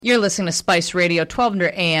You're listening to Spice Radio,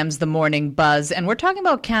 1200 AM's The Morning Buzz, and we're talking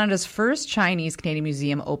about Canada's first Chinese-Canadian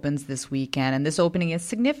museum opens this weekend. And this opening is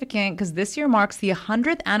significant because this year marks the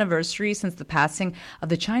 100th anniversary since the passing of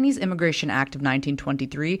the Chinese Immigration Act of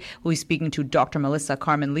 1923. We'll be speaking to Dr. Melissa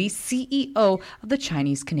Karmen Lee, CEO of the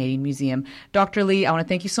Chinese-Canadian Museum. Dr. Lee, I want to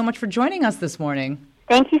thank you so much for joining us this morning.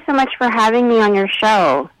 Thank you so much for having me on your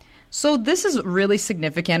show. So this is really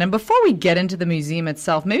significant. And before we get into the museum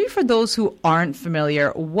itself, maybe for those who aren't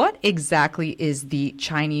familiar, what exactly is the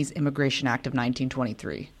Chinese Immigration Act of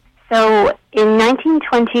 1923? So in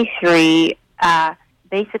 1923,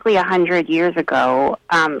 basically 100 years ago,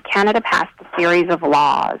 Canada passed a series of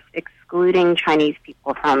laws excluding Chinese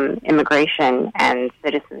people from immigration and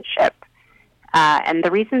citizenship. And the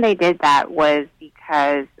reason they did that was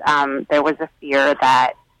because there was a fear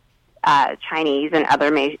that Chinese and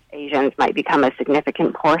other Asians might become a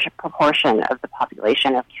significant proportion of the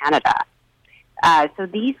population of Canada. So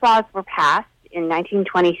these laws were passed in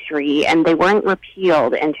 1923, and they weren't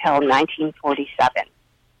repealed until 1947.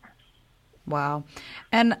 Wow.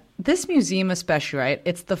 And this museum especially, right,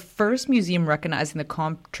 it's the first museum recognizing the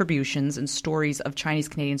contributions and stories of Chinese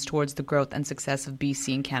Canadians towards the growth and success of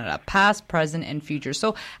BC and Canada, past, present, and future.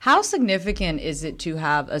 So how significant is it to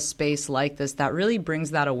have a space like this that really brings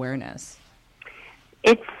that awareness?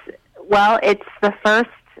 It's the first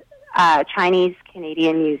Chinese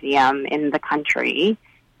Canadian museum in the country.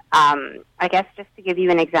 I guess just to give you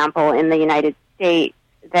an example, in the United States,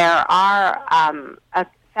 there are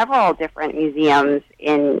several different museums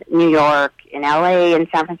in New York, in LA, in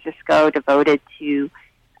San Francisco devoted to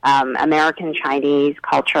American Chinese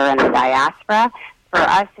culture and the diaspora. For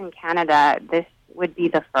us in Canada, this would be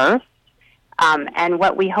the first. And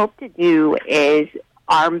what we hope to do is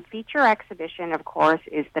our feature exhibition, of course,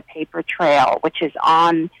 is the paper trail, which is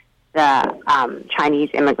on the Chinese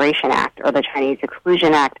Immigration Act or the Chinese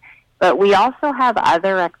Exclusion Act. But we also have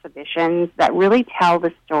other exhibitions that really tell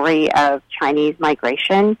the story of Chinese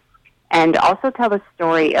migration and also tell the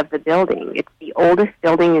story of the building. It's the oldest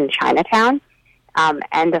building in Chinatown,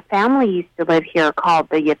 and a family used to live here called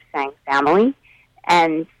the Yip Sang family.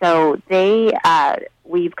 And so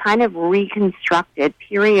we've kind of reconstructed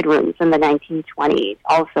period rooms in the 1920s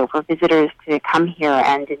also for visitors to come here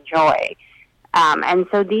and enjoy. And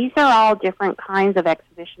so these are all different kinds of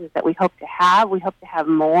exhibitions that we hope to have. We hope to have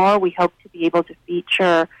more. We hope to be able to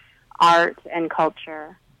feature art and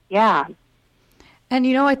culture. Yeah. And,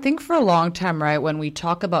 I think for a long time, right, when we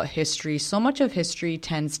talk about history, so much of history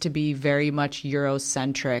tends to be very much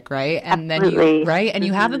Eurocentric, right? And Absolutely. And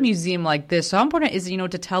you have a museum like this. So how important is,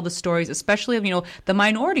 to tell the stories, especially of, the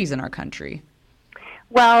minorities in our country?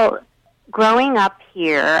 Well, growing up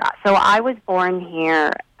here, so I was born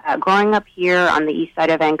here. Growing up here on the east side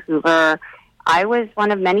of Vancouver, I was one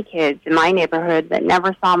of many kids in my neighborhood that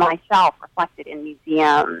never saw myself reflected in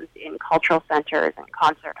museums, in cultural centers, and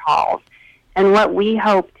concert halls. And what we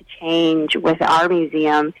hope to change with our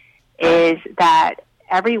museum is that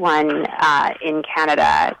everyone in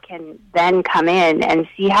Canada can then come in and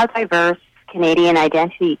see how diverse Canadian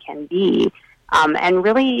identity can be, and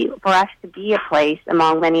really for us to be a place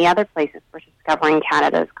among many other places for discovering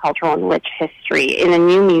Canada's cultural and rich history in a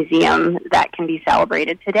new museum that can be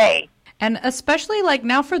celebrated today. And especially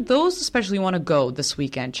now for those especially who want to go this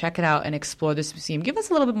weekend, check it out and explore this museum. Give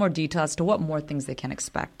us a little bit more detail as to what more things they can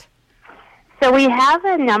expect. So we have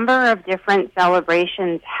a number of different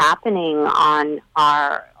celebrations happening on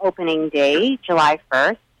our opening day, July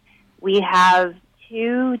 1st. We have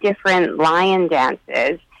 2 different lion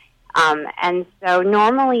dances. And so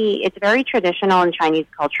normally it's very traditional in Chinese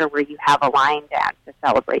culture where you have a lion dance to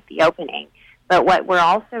celebrate the opening. But what we're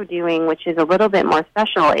also doing, which is a little bit more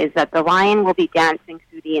special, is that the lion will be dancing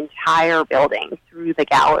through the entire building, through the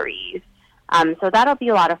galleries. So that'll be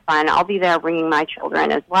a lot of fun. I'll be there bringing my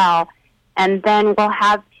children as well. And then we'll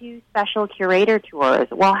have 2 special curator tours.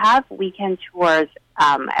 We'll have weekend tours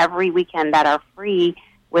every weekend that are free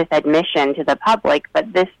with admission to the public,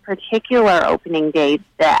 but this particular opening day,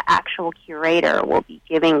 the actual curator will be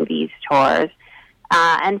giving these tours.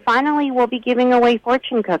 And finally, we'll be giving away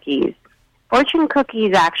fortune cookies. Fortune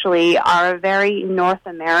cookies actually are a very North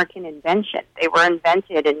American invention. They were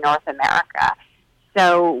invented in North America.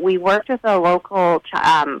 So we worked with a local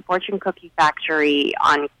fortune cookie factory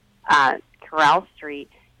on Corral Street,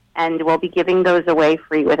 and we'll be giving those away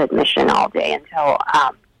free with admission all day until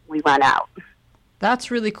we run out.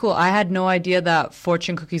 That's really cool. I had no idea that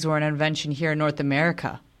fortune cookies were an invention here in North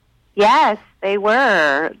America. Yes, they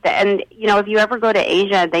were. And, if you ever go to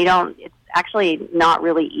Asia, it's actually not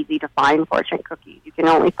really easy to find fortune cookies. You can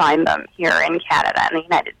only find them here in Canada and the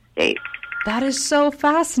United States. That is so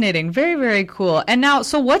fascinating. Very, very cool. And now,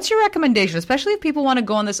 so what's your recommendation, especially if people want to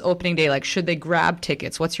go on this opening day? Like, should they grab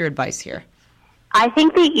tickets? What's your advice here? I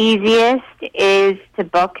think the easiest is to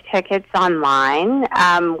book tickets online.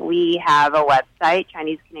 We have a website,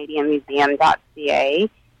 ChineseCanadianMuseum.ca,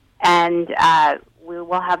 and we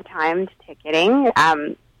will have timed ticketing,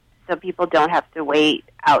 so people don't have to wait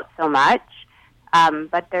out so much.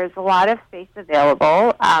 But there's a lot of space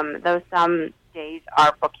available, though some days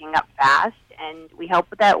are booking up fast, and we hope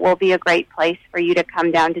that will be a great place for you to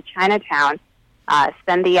come down to Chinatown,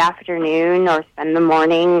 spend the afternoon or spend the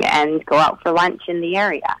morning, and go out for lunch in the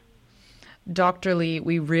area. Dr. Lee,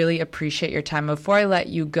 we really appreciate your time. Before I let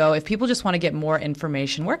you go, if people just want to get more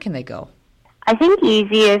information, where can they go? I think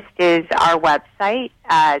easiest is our website,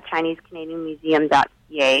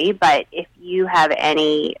 ChineseCanadianMuseum.ca, but if you have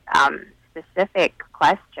any specific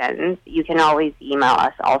questions, you can always email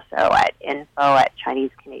us also at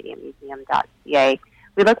info@ChineseCanadianMuseum.ca.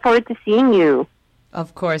 We look forward to seeing you.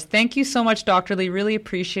 Of course. Thank you so much, Dr. Lee. Really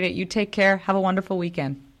appreciate it. You take care. Have a wonderful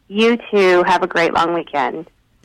weekend. You too. Have a great long weekend.